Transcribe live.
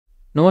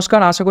নমস্কার,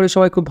 আশা করি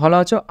সবাই খুব ভালো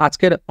আছো।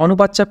 আজকের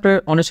অনুপাত চ্যাপ্টারের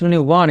অনুশীলনী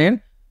 1 এর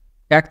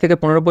 1 থেকে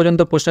 15 পর্যন্ত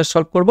প্রশ্নের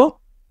সলভ করব।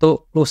 তো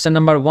কোশ্চেন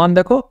নাম্বার 1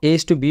 দেখো,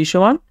 a/b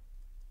সমান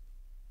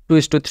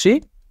 2:3,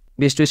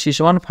 b/c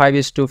সমান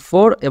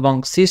 5:4 এবং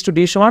c/d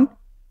সমান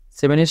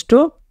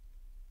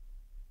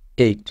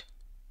 7:8।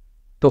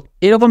 তো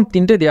এরকম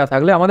তিনটে দেওয়া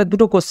থাকলে আমাদের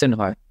দুটো কোশ্চেন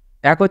হয়।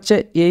 এক হচ্ছে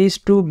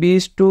a/b,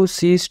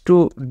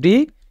 c/d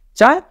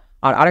চায়,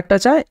 আর আরেকটা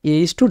চায়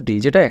a/d,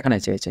 যেটা এখানে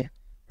চেয়েছে।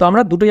 তো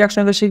আমরা দুটোই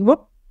একসঙ্গে শিখবো।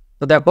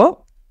 তো দেখো,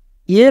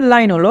 এ এর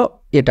লাইন হলো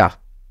এটা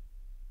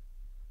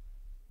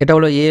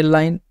হলো এ এর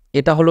লাইন,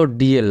 এটা হলো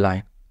ডি এর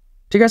লাইন,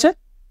 ঠিক আছে।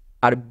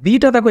 আর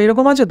বিটা দেখো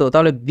এরকম আছে, তো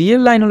তাহলে বি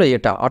এর লাইন হলো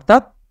এটা,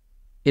 অর্থাৎ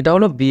এটা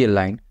হলো বি এর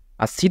লাইন।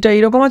 আর সিটা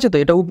এরকম আছে, তো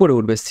এটা উপরে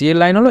উঠবে, সি এর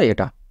লাইন হলো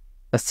এটা,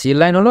 আর সি এর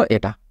লাইন হলো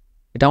এটা।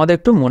 এটা আমাদের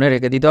একটু মনে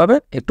রেখে দিতে হবে,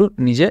 একটু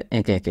নিজে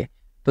এঁকে এঁকে।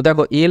 তো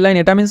দেখো, এ এর লাইন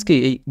এটা মিনস কি,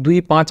 এই 2,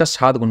 5 আর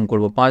 7 গুণ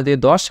করবো, 5 দিয়ে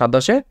 10, 7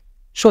 10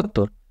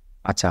 70।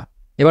 আচ্ছা,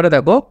 এবারে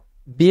দেখো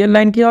বি এর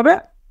লাইন কি হবে,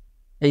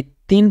 এই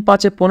 3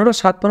 5 15,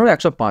 7 15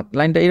 105।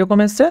 লাইনটা এরকম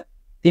এসছে,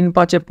 3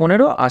 5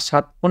 15 আর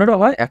 7 15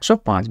 হয়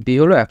 105, বি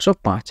হলো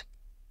 105।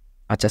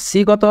 আচ্ছা, সি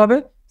কত হবে,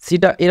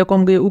 সিটা এরকম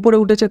গিয়ে উপরে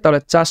উঠেছে, তাহলে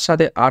 4 7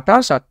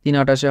 28 আর 3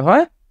 28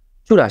 হয়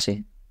 84।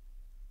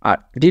 আর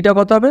ডিটা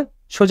কত হবে,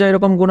 সোজা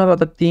এরকম গুণ হবে,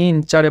 অর্থাৎ 3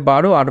 4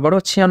 12, 8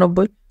 12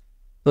 96।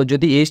 তো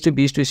যদি a/b,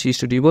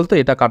 c/d বলতো,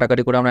 এটা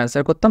কাটাকাটি করে আমরা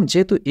অ্যান্সার করতাম।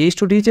 যেহেতু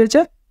a/d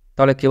চেয়েছে,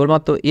 তাহলে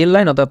কেবলমাত্র এর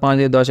লাইন, অর্থাৎ 5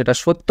 দিয়ে 10, এটা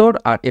 70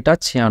 আর এটা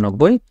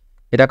 96।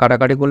 এটা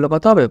কাটাকাটি করলে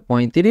কত হবে,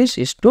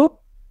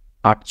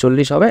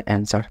 35:48 হবে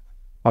answer.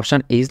 Option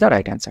A is the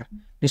right answer.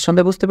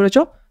 নিঃসন্দেহে বুঝতে পেরেছ।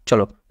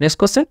 চলো next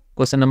question,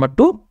 question number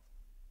 2।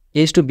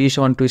 a/b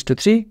সমান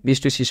 2:3,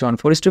 b/c সমান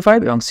 4:5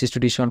 এবং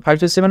c/d সমান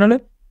 5:7 হলে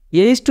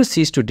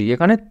a/c/d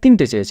এখানে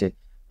তিনটে চেয়েছে।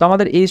 তো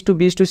আমাদের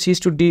a/b,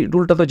 c/d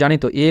রুলটা তো জানি,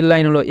 তো এ এর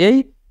লাইন হলো এই,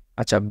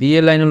 আচ্ছা বি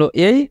এর লাইন হলো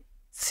এই,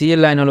 সি এর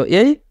লাইন হলো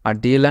এই, আর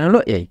ডি এর লাইন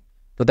হলো এই।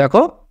 তো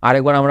দেখো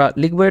আরেকবার আমরা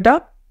লিখবো এটা,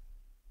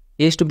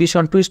 a/b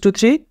সমান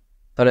 2:3,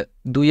 তাহলে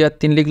 2 আর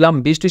 3 লিখলাম,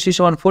 b/c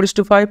সমান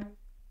 4:5,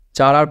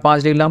 4 আর 5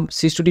 লিখলাম,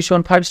 c/d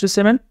সমান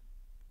 5:7,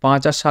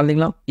 5 আর 7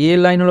 লিখলাম। এ এর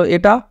লাইন হলো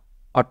এটা,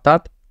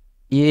 অর্থাৎ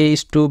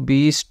a/b,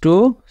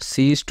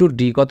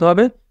 c/d কত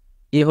হবে,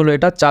 এ হলো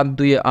এটা, 4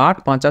 2 8,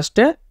 5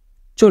 8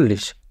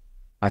 40।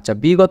 আচ্ছা,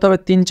 বি কত হবে,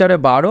 3 4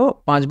 12,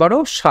 5 12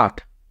 60।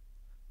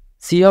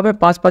 সি হবে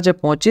 5 5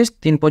 25,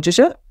 3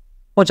 25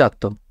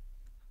 75।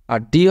 আর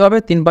ডি হবে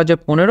 3 5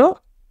 15,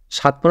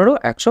 7 15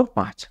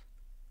 105।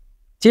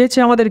 চেয়েছে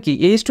আমাদের কি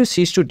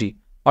a/c/d,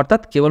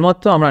 অর্থাৎ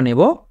কেবলমাত্র আমরা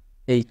নেব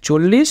এই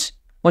 40,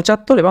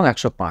 75 এবং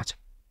 105।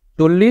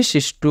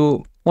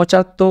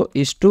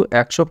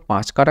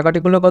 40:75:105 কাটাকাটি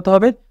করলে কত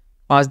হবে,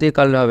 5 দিয়ে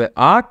কাটলে হবে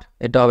 8,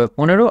 এটা হবে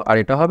 15 আর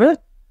এটা হবে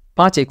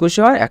 5 21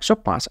 হয়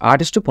 105।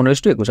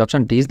 8:15:21,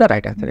 option D is the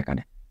right answer.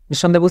 এখানে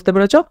নিঃসন্দেহে বুঝতে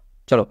পেরেছ।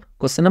 চলো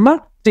কোশ্চেন নাম্বার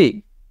 3।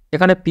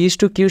 এখানে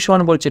p/q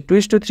সমান বলছে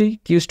 2:3,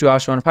 q/r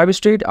সমান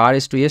 5:8,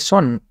 r/s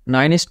সমান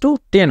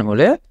 9:10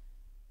 হলে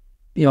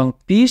এবং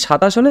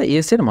p27 হলে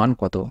s এর মান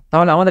কত।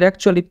 তাহলে আমাদের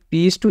অ্যাকচুয়ালি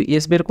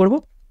p/s বের করব।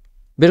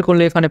 বের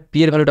করলে এখানে p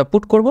এর ভ্যালুটা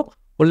পুট করব,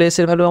 করলে s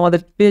এর ভ্যালু আমাদের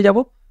পেয়ে যাব।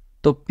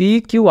 তো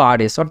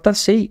p/q/r/s অর্থাৎ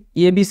সেই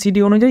a/b/c/d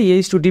অনুযায়ী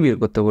a/d বের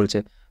করতে বলছে।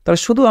 তাহলে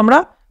শুধু আমরা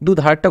দু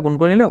ধারটা গুণ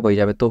করে নিলে হয়ে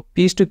যাবে। তো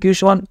p/q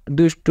সমান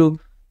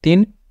 2:3,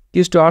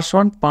 q/r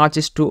সমান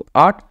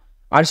 5:8,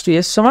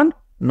 r/s সমান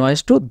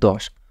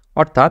 9:10।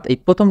 অর্থাৎ এই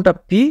প্রথমটা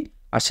p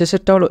আর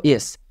শেষেরটা হলো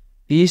s।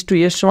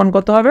 p/s সমান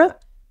কত হবে,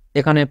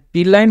 এখানে p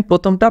লাইন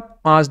প্রথমটা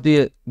 5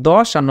 দিয়ে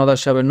 10 আর 9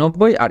 10 হবে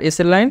 90, আর s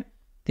এর লাইন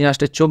 3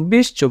 8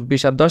 24,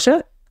 24 আর 10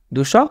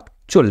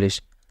 240।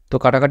 তো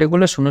কাটাকাটি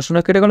করলে 0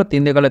 0 কেটে গেল,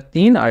 3 দিয়ে গেলে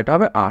 3 আর এটা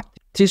হবে 8,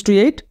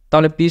 3:8।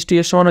 তাহলে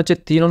p/s সমান হচ্ছে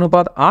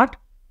 3:8।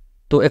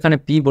 তো এখানে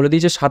p বলে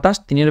দিয়েছে 27,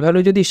 3 এর ভ্যালু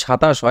যদি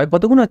 27 হয়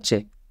কত গুণ হচ্ছে,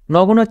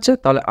 9 গুণ হচ্ছে।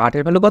 তাহলে 8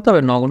 এর ভ্যালু কত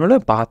হবে, 9 গুণ হলে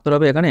 72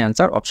 হবে এখানে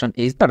answer. Option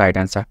A is the right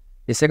answer.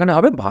 এখানে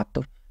হবে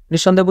 72।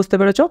 নিঃসন্দেহে বুঝতে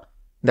পেরেছো।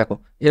 দেখো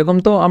এরকম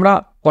তো আমরা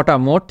কটা,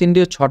 মোট 3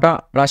 দিয়ে 6টা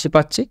রাশি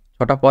পাচ্ছি,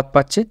 6টা পদ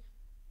পাচ্ছি।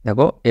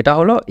 দেখো এটা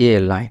হলো এ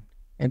এর লাইন,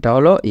 এটা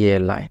হলো এ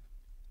এর লাইন,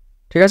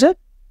 ঠিক আছে।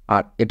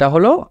 আর এটা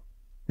হলো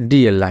ডি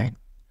এর লাইন,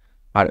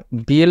 আর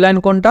বি এর লাইন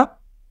কোনটা,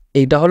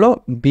 এইটা হলো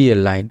বি এর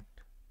লাইন,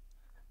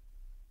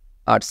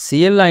 আর সি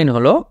এর লাইন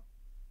হলো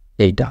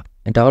এইটা,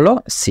 এটা হলো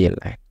সি এর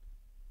লাইন,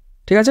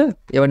 ঠিক আছে।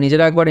 এবার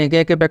নিজেরা একবার এঁকে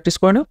এঁকে প্র্যাকটিস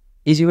করে নাও,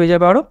 ইজি হয়ে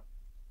যাবে আরো।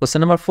 কোশ্চেন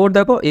নাম্বার 4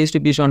 দেখো,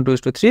 a/b সমান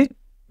 2:3,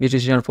 b/c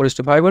সমান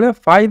 4:5 হলে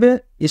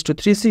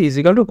 5a/3c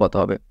 = কত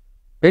হবে।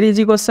 Very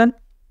easy question.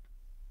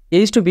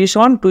 a/b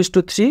সমান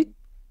 2:3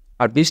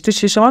 আর b/c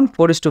সমান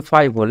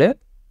 4:5 হলে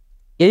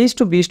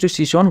a/b/c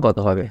সমান কত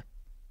হবে।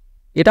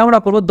 এটা আমরা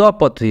করবো দ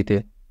পদ্ধতিতে,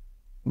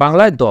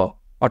 বাংলায় দ,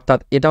 অর্থাৎ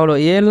এটা হলো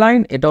এ এর লাইন,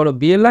 এটা হলো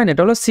বি এর লাইন,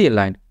 এটা হলো সি এর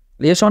লাইন।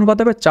 এ সমান কত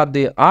হবে, 4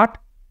 2 8,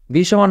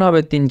 বি সমান হবে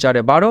 3 4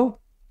 12,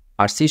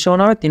 আর সি সমান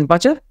হবে 3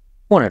 5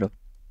 15।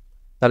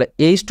 তাহলে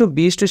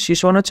a/b/c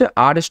সমান হচ্ছে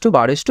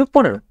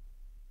r/12/15।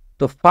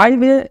 তো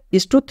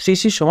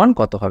 5a/3c সমান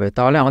কত হবে।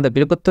 তাহলে আমাদের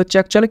বের করতে হচ্ছে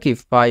অ্যাকচুয়ালি কি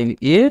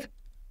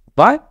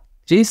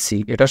 5a/3c,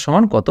 এটা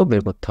সমান কত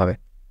বের করতে হবে।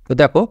 তো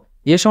দেখো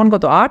এ সমান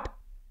কত 8,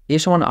 এ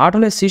সমান 8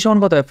 হলে সি সমান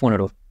কত হয়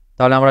 15।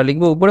 তাহলে আমরা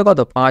লিখবো উপরে কত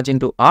 5 ×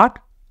 8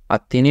 আর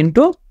 3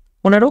 ইন্টু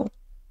 15,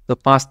 তো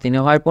 5 3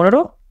 হয়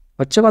 15,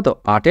 হচ্ছে কত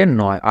 8 এর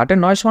 9, 8 এর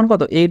 9 সমান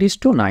কত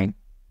 8:9,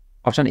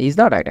 option is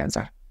the right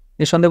answer.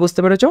 নিঃসন্দেহে বুঝতে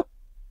পেরেছ,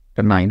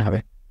 এটা 9 হবে।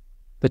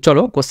 তো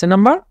চলো কোশ্চেন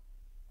নাম্বার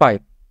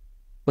 5।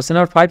 কোশ্চেন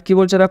নাম্বার 5 কি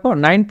বলছে দেখো,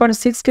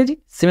 9.6 কেজি,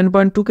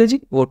 7.2 কেজি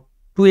ও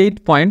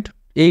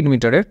 28.8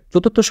 মিটারের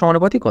চতুর্থ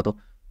সমানুপাতি কত?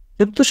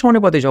 চতুর্থ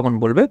সমানুপাতি যখন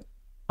বলবে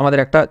আমাদের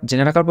একটা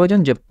জেনে রাখার প্রয়োজন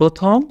যে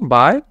প্রথম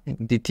বাই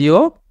দ্বিতীয়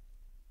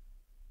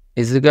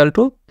ইজ ইকুয়াল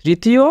টু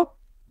তৃতীয়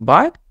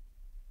বাই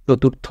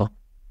চতুর্থ।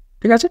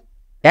 ঠিক আছে,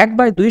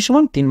 1/2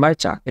 সমান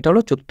 3/4, এটা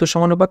হলো চতুর্থ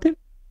সমানুপাতির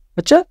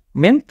হচ্ছে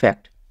মেন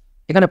ফ্যাক্ট।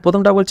 এখানে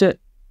প্রথমটা বলছে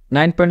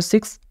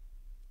 9.6,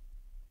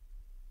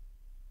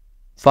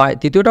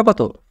 দ্বিতীয়টা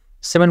কত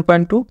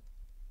 7.2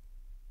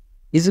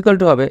 ইজ ইকুয়াল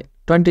টু হবে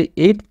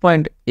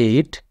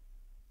 28.8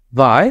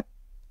 বাই,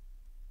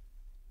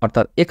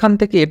 অর্থাৎ এখান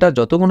থেকে এটা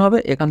যত গুণ হবে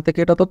এখান থেকে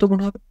এটা তত গুণ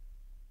হবে,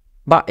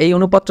 বা এই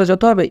অনুপাতটা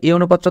যত হবে এই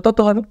অনুপাতটা তত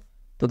হবে।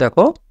 তো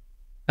দেখো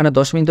এখানে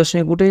দশমিক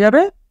দশমিক উঠে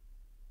যাবে,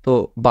 তো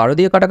 12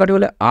 দিয়ে কাটাকাটি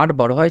হলে 8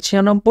 12 হয়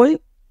 96,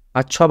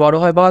 আর 6 12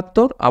 হয়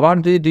 72, আবার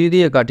যদি 2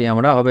 দিয়ে কাটি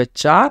আমরা হবে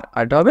 4,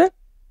 আর এটা হবে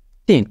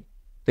 3,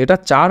 তো এটা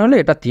 4 হলে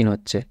এটা 3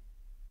 হচ্ছে।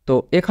 তো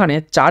এখানে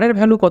 4-এর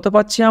ভ্যালু কত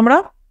পাচ্ছি আমরা,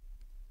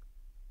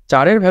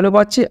 4-এর ভ্যালু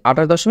পাচ্ছি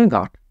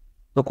 28.8,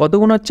 তো কত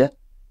গুণ হচ্ছে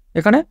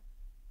এখানে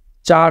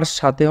 4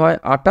 সাথে হয়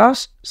 28,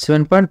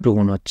 7.2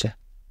 গুণ হচ্ছে।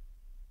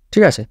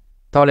 ঠিক আছে,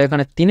 তাহলে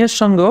এখানে 3-এর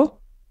সঙ্গেও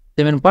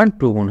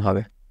 7.2 গুণ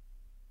হবে,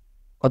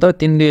 কত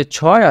 3 দিয়ে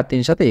 6 আর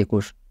 3 সাথে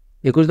 21,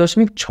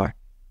 21.6।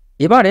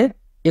 এবারে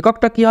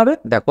এককটা কি হবে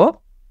দেখো,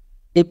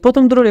 এই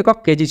প্রথম দুটোর একক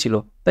কেজি ছিল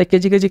তাই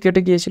কেজি কেজি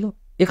কেটে গিয়েছিল,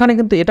 এখানে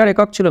কিন্তু এটার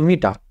একক ছিল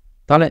মিটার,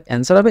 তাহলে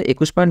অ্যান্সার হবে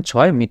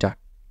 21.6 মিটার,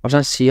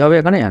 অপশান সি হবে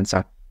এখানে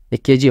অ্যান্সার। এই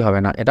কেজি হবে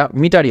না, এটা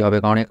মিটারই হবে,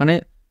 কারণ এখানে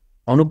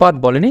অনুপাত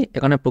বলেনি,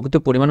 এখানে প্রকৃত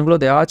পরিমাণগুলো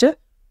দেওয়া আছে,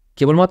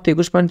 কেবলমাত্র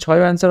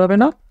 21.6 অ্যান্সার হবে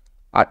না,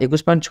 আর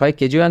 21.6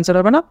 কেজিও অ্যান্সার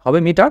হবে না, হবে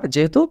মিটার।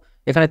 যেহেতু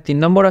এখানে 3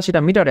 নম্বর রাশিটা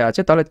মিটারে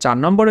আছে, তাহলে 4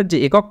 নম্বরের যে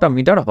এককটা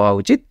মিটার হওয়া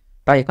উচিত,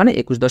 তাই এখানে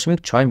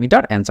 21.6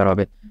 মিটার অ্যান্সার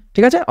হবে।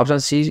 ঠিক আছে, অপশান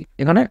সি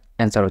এখানে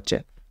অ্যান্সার হচ্ছে।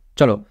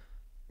 চলো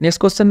নেক্সট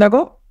কোশ্চেন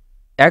দেখো,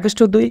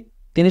 1:2,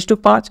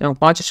 3:5 এবং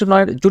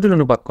 5:9 জটিল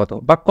অনুপাত কত,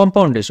 বা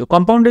কম্পাউন্ড রেশিও।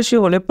 কম্পাউন্ড রেশিও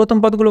হলে প্রথম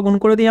পদগুলো গুণ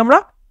করে দিই আমরা,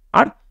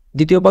 আর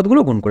দ্বিতীয়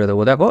পদগুলো গুণ করে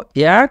দেবো। দেখো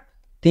 1,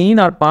 3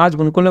 আর 5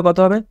 গুণ করলে কত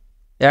হবে,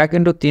 1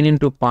 × 3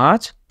 ×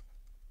 5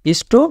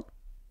 ইস্টু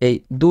এই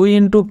 2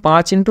 ×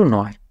 5 ×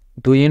 9,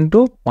 2 ×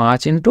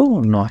 5 ×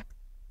 9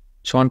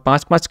 সমান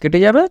 5 5 কেটে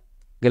যাবে,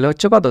 গেলে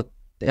হচ্ছে কত,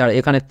 আর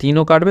এখানে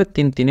 3ও কাটবে,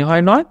 3 3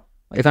 হয় 9,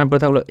 এখানে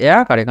পড়ে থাকলো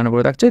 1, আর এখানে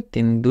পড়ে থাকছে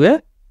 3 2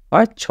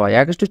 হয় 6,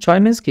 1:6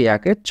 মিনস কি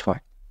 1/6,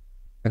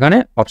 এখানে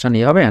অপশান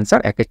এ হবে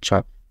অ্যান্সার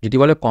 1/6। যদি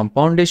বলে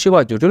কম্পাউন্ড রেশিও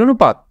বা জটিল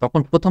অনুপাত, তখন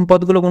প্রথম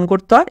পদগুলো গুণ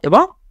করতে হয়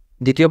এবং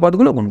দ্বিতীয়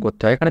পদগুলো গুণ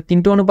করতে হয়। এখানে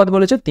 3টে অনুপাত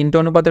বলেছে, 3টে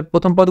অনুপাতের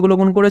প্রথম পদগুলো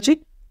গুণ করেছি,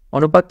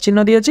 অনুপাত চিহ্ন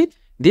দিয়েছি,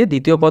 দিয়ে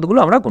দ্বিতীয় পদগুলো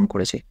আমরা গুণ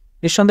করেছি।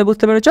 নিঃসন্দেহে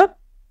বুঝতে পেরেছ।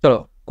 চলো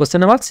question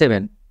number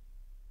 7,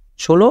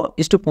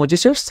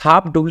 16:25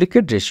 sub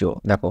duplicate ratio.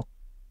 দেখো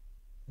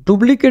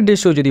ডুপ্লিকেট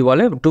রেশিও যদি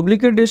বলে,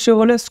 ডুপ্লিকেট রেশিও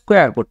হলে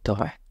স্কোয়ার করতে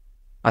হয়,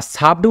 আর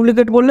সাব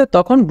ডুপ্লিকেট বললে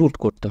তখন রুট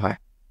করতে হয়।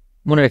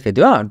 মনে রেখে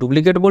দিও,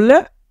 ডুপ্লিকেট বললে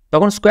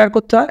তখন স্কোয়ার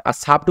করতে হয়, আর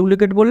সাব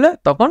ডুপ্লিকেট বললে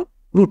তখন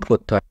রুট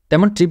করতে হয়।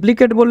 তেমন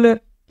ট্রিপ্লিকেট বললে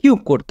কিউব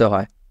করতে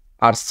হয়,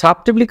 আর সাব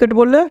ট্রিপ্লিকেট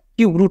বললে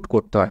কিউব রুট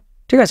করতে হয়।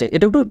 ঠিক আছে,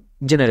 এটা একটু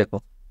জেনে রেখো।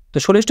 তো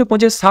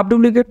 16:25 সাব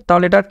ডুপ্লিকেট,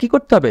 তাহলে এটা কি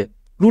করতে হবে,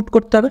 রুট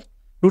করতে হবে।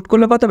 রুট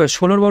করলে কত হবে,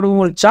 16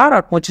 বর্গমূল 4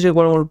 আর 25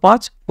 বর্গমূল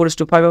 5,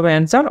 4:5 হবে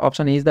answer,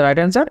 option is the right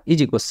answer,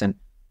 easy question.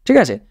 ঠিক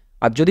আছে,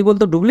 আর যদি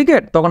বলতো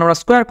ডুপ্লিকেট, তখন আমরা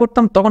স্কোয়ার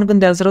করতাম, তখন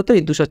কিন্তু অ্যান্সার হতো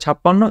এই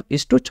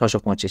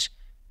 256:625।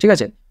 ঠিক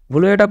আছে,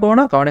 ভুলে এটা করো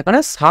না, কারণ এখানে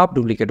সাব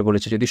ডুপ্লিকেট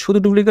বলেছে, যদি শুধু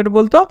ডুপ্লিকেট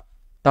বলতো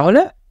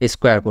তাহলে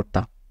স্কোয়ার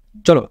করতাম।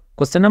 চলো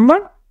কোশ্চেন নাম্বার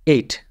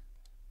 8,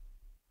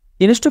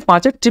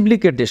 3:5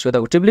 ট্রিপ্লিকেট রেশিও।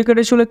 দেখো ট্রিপ্লিকেট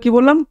রেশিও হলে কি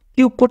বললাম,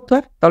 কিউব করতে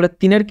হয়, তাহলে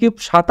 3-এর কিউব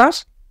 27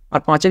 আর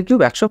 5-এর কিউব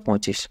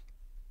 125।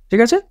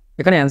 ঠিক আছে,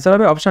 এখানে অ্যান্সার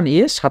হবে অপশন এ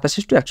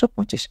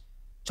 27:125।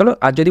 চলো,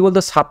 আর যদি বলতো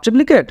সাব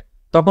ট্রিপ্লিকেট,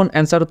 তখন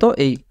অ্যান্সার হতো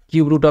এই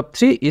cube root of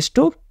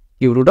 3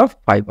 cube root of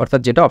 5,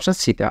 অর্থাৎ যেটা অপশন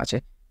সিতে আছে।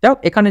 যাও,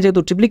 এখানে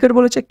যেহেতু ট্রিপ্লিকেট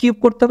বলেছে কিউব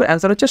করতে হবে,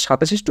 অ্যান্সার হচ্ছে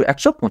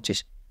 27:125।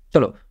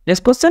 চলো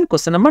নেক্সট কোশ্চেন,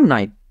 কোশ্চেন নাম্বার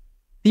 9,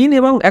 3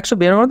 এবং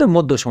 192 মধ্যে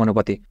মধ্য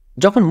সমানুপাতি।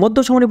 যখন মধ্য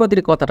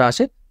সমানুপাতির কথাটা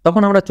আসে,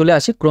 তখন আমরা চলে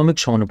আসি ক্রমিক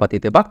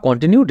সমানুপাতিতে বা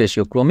কন্টিনিউ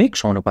রেশিও। ক্রমিক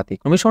সমানুপাতি,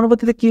 ক্রমিক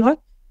সমানুপাতিতে কি হয়,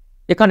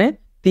 এখানে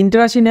 3টে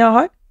রাশি নেওয়া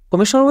হয়।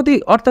 ক্রমিক সমানুপাতি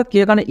অর্থাৎ কি,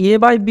 এখানে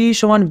a/b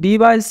সমান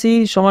b/c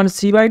সমান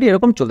c/d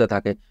এরকম চলতে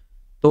থাকে।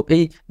 তো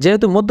এই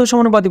যেহেতু মধ্য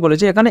সমানুপাতি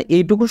বলেছে, এখানে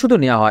এইটুকু শুধু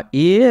নেওয়া হয়,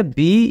 a, b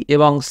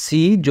এবং c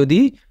যদি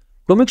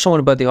ক্রমিক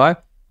সমানুপাতি হয়,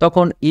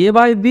 তখন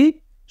a/b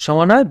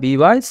সমান হয়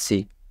b/c,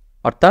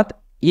 অর্থাৎ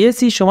ac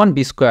সমান b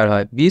স্কোয়ার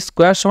হয়, b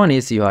স্কোয়ার সমান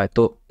ac হয়।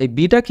 তো এই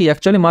bটা কি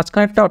অ্যাকচুয়ালি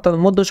মাঝখানেরটা, অর্থাৎ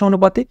মধ্য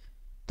সমানুপাতি।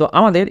 তো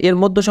আমাদের এর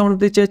মধ্য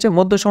সমানুপাতি চেয়েছে,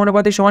 মধ্য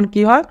সমানুপাতি সমান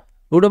কি হয়,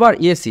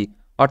 √ac,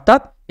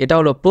 অর্থাৎ এটা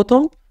হলো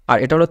প্রথম আর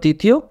এটা হলো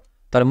তৃতীয়,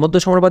 তাহলে মধ্য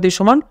সমানুপাতি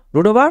সমান √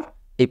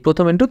 এই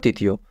প্রথম ইন্টু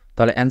তৃতীয়।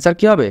 তাহলে অ্যান্সার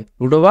কি হবে,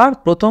 √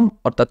 প্রথম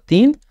অর্থাৎ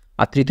 3,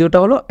 আর তৃতীয়টা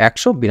হলো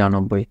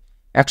 192।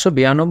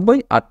 192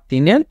 আর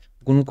 3-এর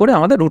গুণ করে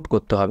আমাদের রুট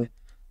করতে হবে।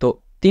 তো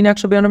 3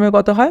 192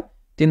 কত হয়,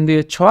 3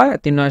 2 6,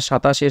 3 9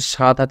 87,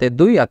 7 হাতে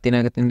 2 আর 3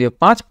 1 3 2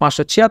 5,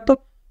 576,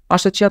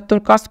 576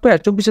 কাজ স্কোয়ার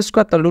 24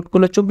 স্কোয়ার, তার রুট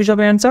করলে 24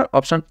 হবে answer.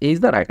 Option A is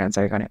the right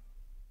answer এখানে।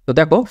 তো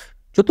দেখো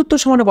চতুর্থ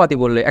সমানুপাতি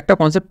বললে একটা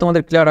কনসেপ্ট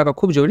তোমাদের ক্লিয়ার রাখা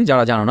খুব জরুরি,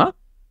 যারা জানো না,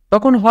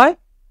 তখন হয়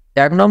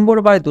 1 নম্বর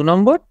বাই 2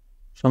 নম্বর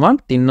সমান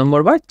 3 নম্বর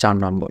বাই 4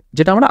 নম্বর,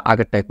 যেটা আমরা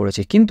আগেরটাই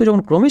করেছি। কিন্তু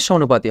যখন ক্রমিক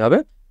সমানুপাতি হবে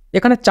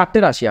এখানে 4টে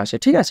রাশি আসে,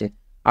 ঠিক আছে।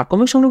 আর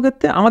ক্রমিক সমানুপাতির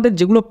ক্ষেত্রে আমাদের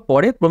যেগুলো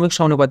পড়ে ক্রমিক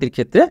সমানুপাতির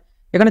ক্ষেত্রে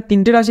এখানে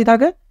 3টে রাশি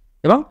থাকে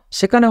এবং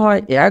সেখানে হয়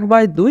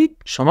 1/2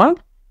 সমান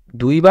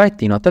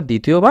 2/3, অর্থাৎ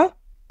দ্বিতীয় বা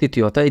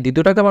তৃতীয়, অর্থাৎ এই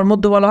দ্বিতীয়টাকে আবার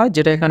মধ্য বলা হয়,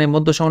 যেটা এখানে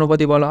মধ্য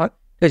সমানুপাতি বলা হয়,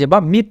 ঠিক আছে, বা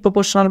মিড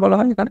প্রপোর্শনাল বলা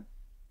হয় এখানে,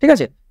 ঠিক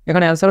আছে।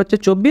 এখানে অ্যান্সার হচ্ছে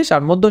 24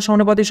 আর মধ্য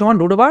সমানুপাতি সমান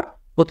রুট ওভার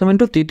প্রথম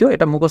ইন্টু তৃতীয়,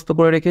 এটা মুখস্থ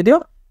করে রেখে দিও।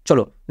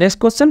 চলো নেক্সট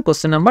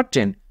কোশ্চেন নাম্বার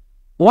 10।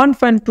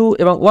 1.2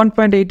 এবং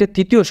 1.8 এর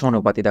তৃতীয়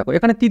সমানুপাতি দেখো,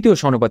 এখানে তৃতীয়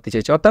সমানুপাতি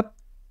চেয়েছে, অর্থাৎ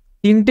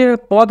 3টে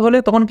পদ হলে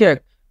তখন কি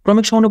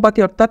ক্রমিক সমানুপাতি,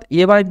 অর্থাৎ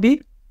a/b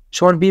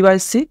সমান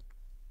b/c,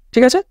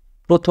 ঠিক আছে,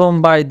 প্রথম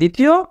বাই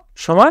দ্বিতীয়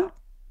সমান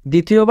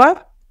দ্বিতীয় বাই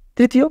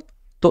তৃতীয়।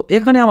 তো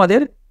এখানে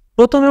আমাদের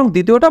প্রথম এবং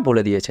দ্বিতীয়টা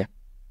বলে দিয়েছে।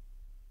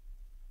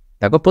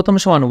 দেখো প্রথম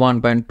সমান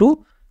 1.2,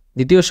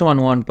 দ্বিতীয় সমান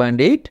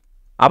 1.8,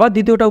 আবার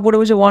দ্বিতীয়টা উপরে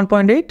বসে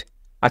 1.8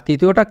 আর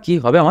তৃতীয়টা কি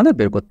হবে আমাদের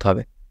বের করতে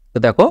হবে। তো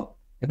দেখো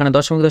এখানে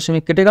দশমিক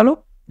দশমিক কেটে গেল,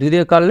 2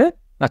 দিয়ে কাটলে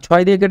না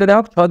 6 দিয়ে কেটে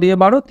দাও, 6 দিয়ে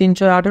 12, 3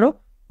 6 18,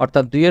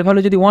 অর্থাৎ 2 এর ভ্যালু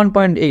যদি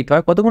 1.8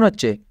 হয় কত গুণ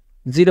হচ্ছে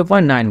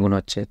 0.9 গুণ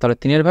হচ্ছে, তাহলে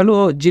 3 এর ভ্যালু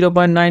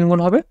 0.9 গুণ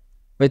হবে,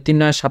 ওই 3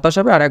 9 27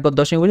 হবে আর 1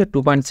 দশমিক বসে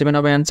 2.7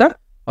 হবে answer.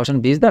 Option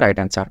B is the right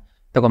answer.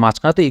 দেখো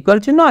মাঝখানে তো ইকুয়াল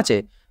চিহ্ন আছে,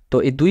 তো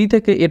এই 2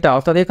 থেকে এটা,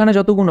 অর্থাৎ এখানে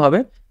যত গুণ হবে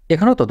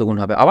এখানেও তত গুণ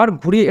হবে। আবার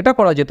ঘুরিয়ে এটা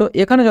করা যেত,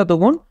 এখানে যত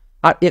গুণ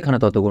আর এখানে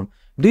তত গুণ।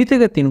 2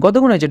 থেকে 3 কত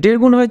গুণ হয়েছে, 1.5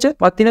 গুণ হয়েছে,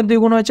 বা 3 এর 2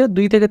 গুণ হয়েছে,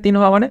 2 থেকে 3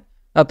 হওয়া মানে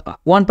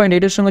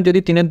 1.8 এর সঙ্গে যদি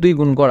 3 এর 2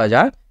 গুণ করা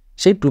যায়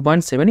সেই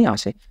 2.7ই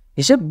আসে।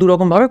 হিসেব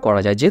দুরকমভাবে করা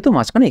যায়, যেহেতু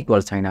মাঝখানে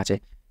ইকুয়াল সাইন আছে।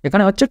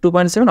 এখানে হচ্ছে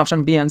 2.7, অপশন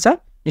বি অ্যান্সার।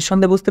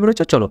 নিঃসন্দেহে বুঝতে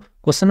পেরেছো। চলো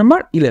কোশ্চেন নাম্বার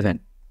 11।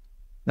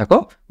 দেখো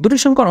দুটি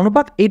সংখ্যার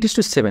অনুপাত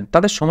 8:7,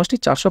 তাদের সমষ্টি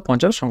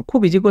 450 সংখ্যা।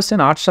 খুব ইজি কোশ্চেন।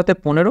 8 সাথে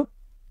 15,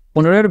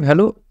 15 এর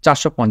ভ্যালু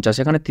 450,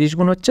 এখানে 30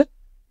 গুণ হচ্ছে,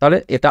 তাহলে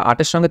এটা 8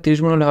 এর সঙ্গে 30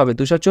 গুণ হলে হবে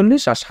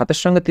 240 আর 7 এর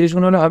সঙ্গে 30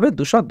 গুণ হলে হবে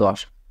 210,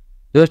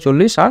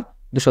 240 আর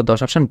 210,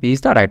 option B is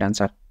the right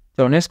answer.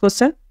 চলো নেক্সট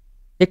কোশ্চেন।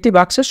 একটি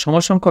বাক্সের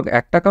সমসংখ্যক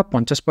 1 টাকা,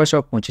 50 পয়সা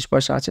ও 25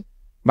 পয়সা আছে।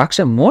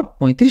 বাক্সে মোট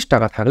 35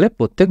 টাকা থাকলে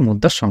প্রত্যেক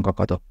মুদ্রার সংখ্যা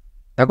কত?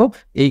 দেখো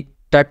এই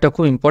টাইপটা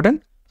খুব ইম্পর্টেন্ট,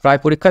 প্রায়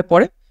পরীক্ষায়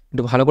পড়ে,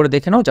 একটু ভালো করে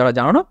দেখে নাও যারা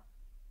জানো না।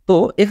 তো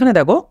এখানে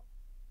দেখো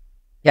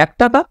 1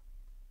 টাকা,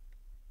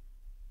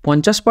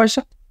 50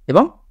 পয়সা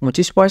এবং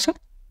 25 পয়সা,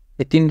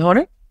 এই 3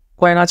 ধরনের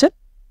কয়েন আছে।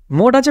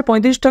 মোট আছে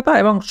 35 টাকা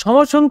এবং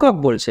সমসংখ্যক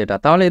বলছে এটা,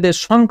 তাহলে এদের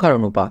সংখ্যার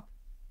অনুপাত,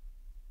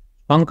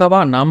 সংখ্যা বা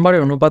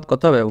নাম্বারের অনুপাত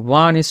কত হবে?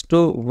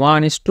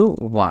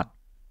 1:1:1।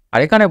 আর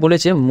এখানে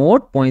বলেছে মোট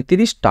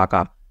 35 টাকা,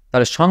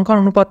 তাহলে সংখ্যার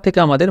অনুপাত থেকে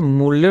আমাদের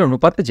মূল্যের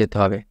অনুপাতে যেতে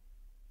হবে।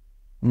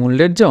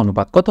 মূল্যের যে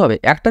অনুপাত কত হবে?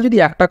 একটা যদি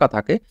 1 টাকা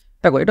থাকে,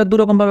 দেখো এটা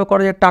দুরকমভাবে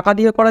করা যায়, টাকা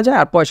দিয়ে করা যায়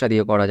আর পয়সা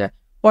দিয়ে করা যায়।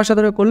 পয়সা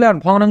ধরে করলে আর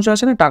ভগ্নাংশ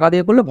আসে না, টাকা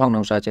দিয়ে করলে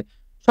ভগ্নাংশ আছে,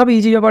 সব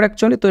ইজি ব্যাপার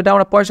অ্যাকচুয়ালি। তো এটা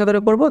আমরা পয়সা ধরে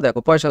করবো। দেখো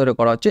পয়সা ধরে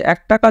করা হচ্ছে, 1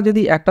 টাকা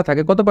যদি একটা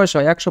থাকে কত পয়সা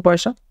হয়? 100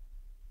 পয়সা।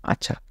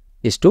 আচ্ছা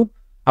ইস টু,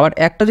 আবার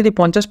একটা যদি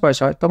 50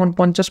 পয়সা হয় তখন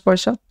 50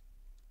 পয়সা,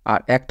 আর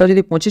একটা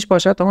যদি 25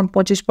 পয়সা হয় তখন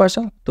 25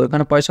 পয়সা। তো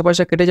এখানে পয়সা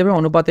পয়সা কেটে যাবে,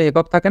 অনুপাতে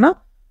একক থাকে না,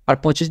 আর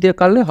 25 দিয়ে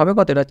কাটলে হবে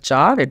কত? এটা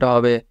 4, এটা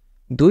হবে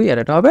 2 আর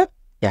এটা হবে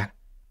 1।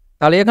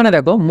 তাহলে এখানে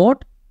দেখো মোট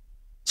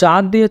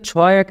 4 দিয়ে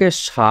 6 একে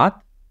 7,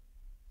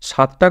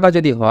 7 টাকা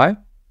যদি হয়,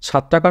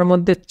 7 টাকার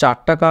মধ্যে 4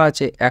 টাকা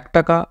আছে 1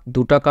 টাকা,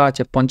 2 টাকা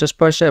আছে 50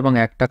 পয়সা এবং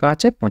 1 টাকা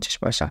আছে 25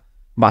 পয়সা।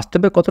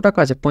 বাস্তবে কত টাকা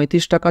আছে?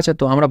 35 টাকা আছে।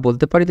 তো আমরা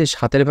বলতে পারি যে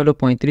 7-এর ভ্যালু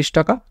 35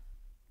 টাকা,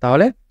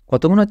 তাহলে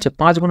কত গুণ হচ্ছে?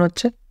 5 গুণ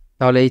হচ্ছে।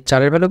 তাহলে এই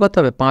 4-এর ভ্যালু কত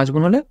হবে? 5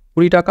 গুণ হলে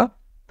 20 টাকা,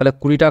 তাহলে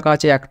 20 টাকা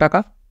আছে 1 টাকা।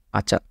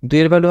 আচ্ছা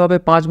 2-এর ভ্যালু হবে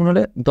 5 গুণ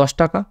হলে 10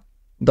 টাকা,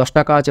 10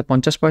 টাকা আছে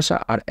 50 পয়সা,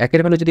 আর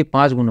 1-এর ভ্যালু যদি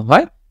 5 গুণ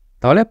হয়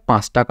তাহলে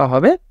 5 টাকা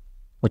হবে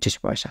 25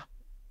 পয়সা।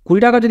 20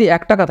 টাকা যদি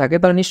 1 টাকা থাকে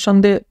তাহলে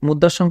নিঃসন্দেহে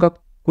মুদ্রার সংখ্যা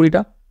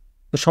 20টা,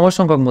 তো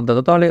সমসংখ্যক মুদ্রা,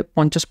 তো তাহলে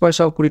 50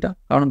 পয়সাও 20টা,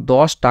 কারণ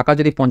 10 টাকা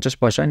যদি 50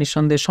 পয়সা হয়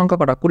নিঃসন্দেহে সংখ্যা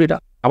কটা? 20টা।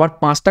 আবার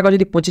 5 টাকা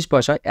যদি 25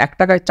 পয়সা হয়, 1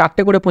 টাকায়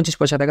 4টে করে 25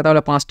 পয়সা থাকে,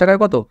 তাহলে 5 টাকায়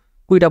কত?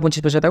 20টা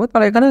 25 পয়সা থাকবে।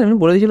 তাহলে এখানে আমি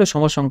বলে দিয়েছিল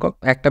সমসংখ্যক,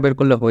 একটা বের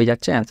করলে হয়ে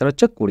যাচ্ছে, অ্যান্সার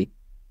হচ্ছে 20।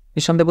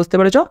 নিঃসন্দেহে বুঝতে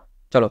পেরেছ?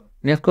 চলো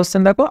নেক্সট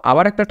কোশ্চেন দেখো,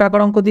 আবার একটা টাকার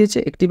অঙ্ক দিয়েছে।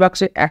 একটি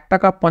বাক্সে 1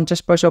 টাকা, 50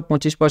 পয়সা ও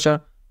 25 পয়সার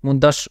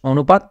মুদ্রার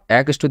অনুপাত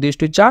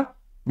 1:2:4,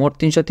 মোট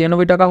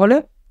 393 টাকা হলে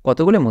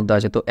কতগুলি মুদ্রা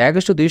আছে? তো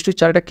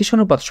 1:2:4 এটা কিসের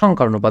অনুপাত?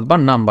 সংখ্যার অনুপাত বা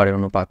নাম্বারের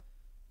অনুপাত।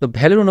 তো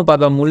ভ্যালুর অনুপাত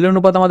বা মূল্যের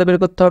অনুপাত আমাদের বের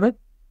করতে হবে।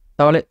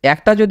 তাহলে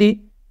একটা যদি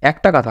 1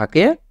 টাকা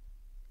থাকে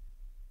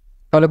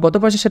তাহলে কত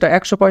পয়সা? সেটা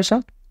 100 পয়সা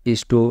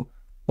ইস টু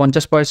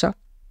 50 পয়সা।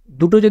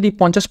 দুটো যদি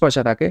 50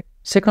 পয়সা থাকে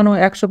সেখানেও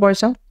 100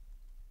 পয়সা,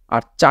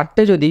 আর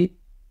 4টে যদি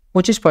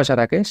 25 পয়সা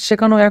থাকে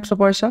সেখানেও 100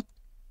 পয়সা।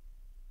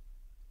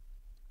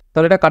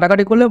 তাহলে এটা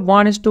কাটাকাটি করলে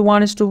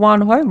 1:1:1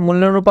 হয়,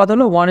 মূল্যের অনুপাত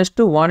হলো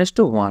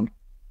 1:1:1।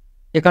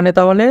 এখানে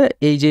তাহলে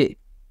এই যে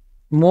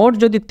মোট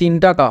যদি 3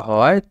 টাকা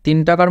হয়, 3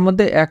 টাকার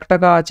মধ্যে 1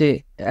 টাকা আছে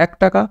 1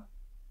 টাকা,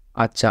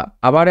 আচ্ছা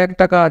আবার 1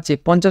 টাকা আছে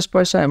 50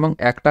 পয়সা এবং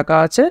 1 টাকা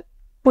আছে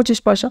 25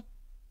 পয়সা।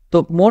 তো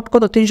মোট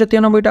কত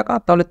 393 টাকা,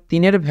 তাহলে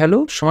 3-এর ভ্যালু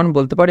সমান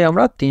বলতে পারি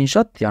আমরা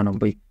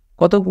 393।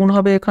 কত গুণ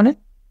হবে এখানে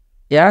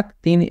 1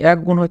 3 1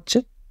 গুণ হচ্ছে,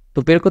 তো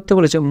বের করতে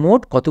বলেছে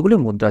মোট কতগুলি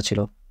মুদ্রা ছিল,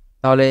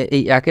 তাহলে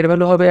এই 1-এর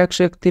ভ্যালু হবে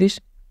 131।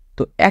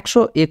 তো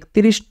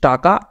 131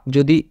 টাকা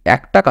যদি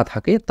 1 টাকা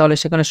থাকে তাহলে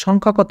সেখানে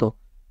সংখ্যা কত,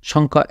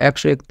 সংখ্যা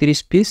 131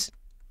 পিস।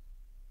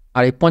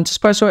 আর এই 50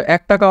 পয়সা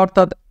 1 টাকা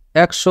অর্থাৎ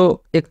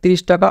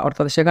 131 টাকা,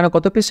 অর্থাৎ সেখানে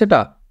কত পিস, সেটা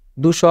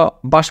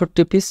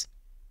 262 পিস।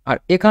 আর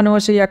এখানেও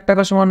সেই 1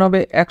 টাকা সমান হবে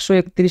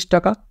 131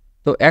 টাকা।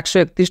 তো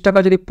 131 টাকা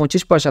যদি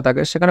 25 পয়সা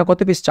থাকে সেখানে কত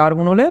পিস, 4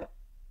 গুণ হলে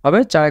হবে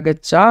 4 একে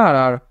 4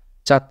 আর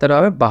 4 তেরো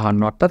হবে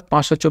 52, অর্থাৎ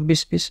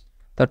 524 পিস।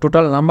 তার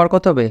টোটাল নাম্বার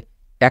কত হবে,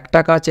 1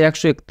 টাকা আছে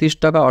 131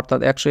 টাকা অর্থাৎ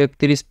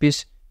 131 পিস,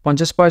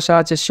 50 পয়সা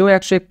আছে সেও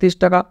 131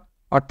 টাকা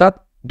অর্থাৎ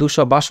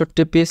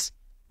 262 পিস,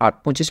 আর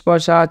 25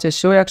 পয়সা আছে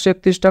সেও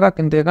 131 টাকা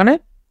কিন্তু এখানে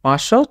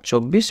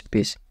 524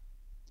 পিস।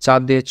 4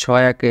 দিয়ে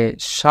 6 একে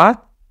 7,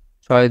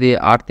 6 দিয়ে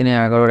 8 3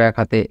 11 1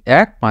 হাতে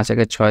 1, 5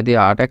 একে 6 দিয়ে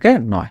 8 একে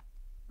 9,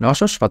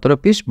 917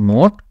 পিস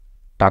মোট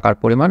টাকার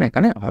পরিমাণ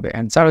এখানে হবে।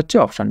 অ্যান্সার হচ্ছে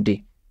অপশন ডি।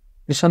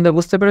 নিঃসন্দেহে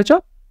বুঝতে পেরেছ?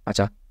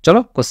 আচ্ছা চলো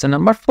কোশ্চেন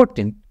নাম্বার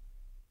 14,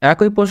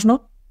 একই প্রশ্ন,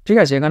 ঠিক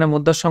আছে, এখানে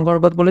মুদ্রার সংখ্যা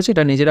অনুপাত বলেছি,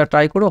 এটা নিজেরা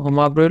ট্রাই করো,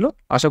 হোমওয়ার্ক রইল,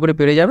 আশা করি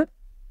পেরে যাবে।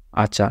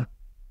 আচ্ছা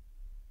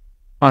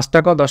 5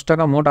 টাকা 10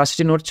 টাকা মোট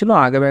 80টি নোট ছিল,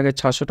 আগে ব্যাগে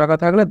 600 টাকা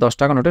থাকলে 10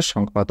 টাকা নোটের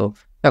সংখ্যা কত।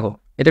 দেখো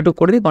এটা একটু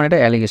করে দিই কারণ এটা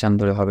অ্যালিগেশন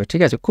ধরে হবে,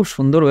 ঠিক আছে, খুব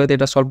সুন্দর ওয়েতে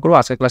এটা সলভ করবো।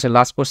 আজকের ক্লাসের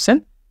লাস্ট কোশ্চেন,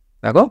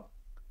 দেখো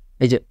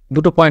এই যে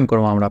দুটো পয়েন্ট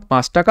করবো আমরা,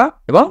 5 টাকা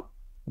এবং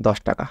 10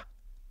 টাকা,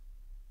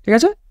 ঠিক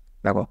আছে।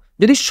 দেখো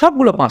যদি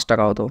সবগুলো 5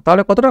 টাকা হতো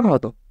তাহলে কত টাকা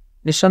হতো,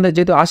 নিঃসন্দেহে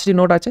যেহেতু 80টি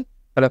নোট আছে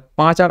তাহলে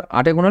 5 আর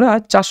 8 গুণ হলে আর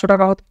 400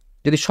 টাকা হতো,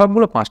 যদি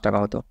সবগুলো 5 টাকা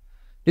হতো।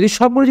 যদি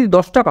সবগুলো যদি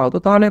 10 টাকা হতো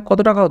তাহলে কত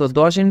টাকা হতো,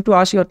 10 ×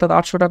 80 অর্থাৎ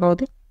 800 টাকা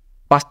হতো।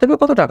 বাস্তবে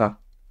কত টাকা,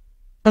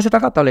 600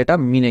 টাকা। তাহলে এটা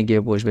মিনে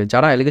গিয়ে বসবে।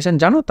 যারা অ্যালিগেশন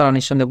জানো তারা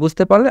নিঃসন্দেহে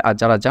বুঝতে পারলে, আর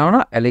যারা জানো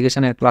না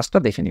অ্যালিগেশনের ক্লাসটা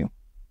দেখে নিও।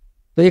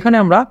 তো এখানে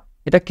আমরা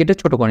এটা কেটে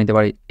ছোট করে নিতে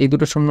পারি, এই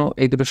দুটো শূন্য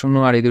এই দুটো শূন্য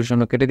আর এই দুটো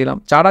শূন্য কেটে দিলাম।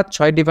 4 আর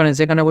 6 ডিফারেন্স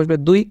এখানে বসবে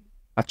 2,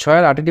 আর 6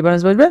 আর 8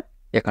 ডিফারেন্স বসবে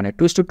এখানে।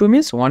 2:2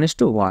 মিনস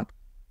 1:1,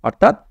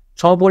 অর্থাৎ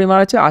সমপরিমাণ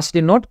আছে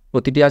 80টি নোট,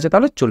 প্রতিটি আছে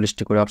তাহলে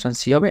 40টি করে। অপশন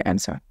সি হবে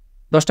অ্যান্সার।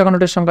 10 টাকা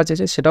নোটের সংখ্যা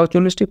চেয়েছে সেটাও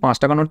 40টি, 5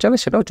 টাকা নোট চাইলে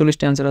সেটাও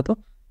 40টি অ্যান্সার হতো।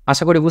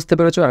 আশা করি বুঝতে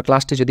পেরেছো। আর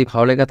ক্লাসটি যদি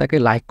ভালো লেগে থাকে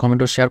লাইক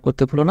কমেন্ট ও শেয়ার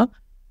করতে ভুলো না।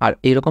 আর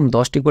এইরকম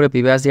 10টি করে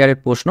প্রিভিয়াস ইয়ারের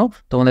প্রশ্ন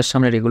তোমাদের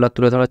সামনে রেগুলার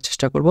তুলে ধরার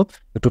চেষ্টা করব,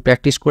 একটু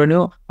প্র্যাকটিস করে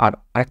নিও। আর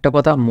আরেকটা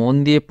কথা, মন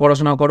দিয়ে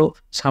পড়াশোনা করো,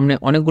 সামনে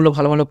অনেকগুলো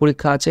ভালো ভালো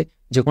পরীক্ষা আছে,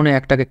 যে কোনো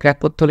একটাকে ক্র্যাক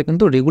করতে হলে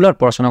কিন্তু রেগুলার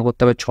পড়াশোনা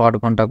করতে হবে 6-8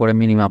 ঘন্টা করে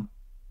মিনিমাম।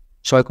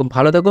 সবাই খুব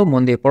ভালো থেকো,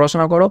 মন দিয়ে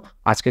পড়াশোনা করো।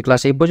 আজকের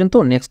ক্লাস এই পর্যন্ত,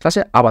 নেক্সট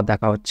ক্লাসে আবার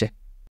দেখা হচ্ছে।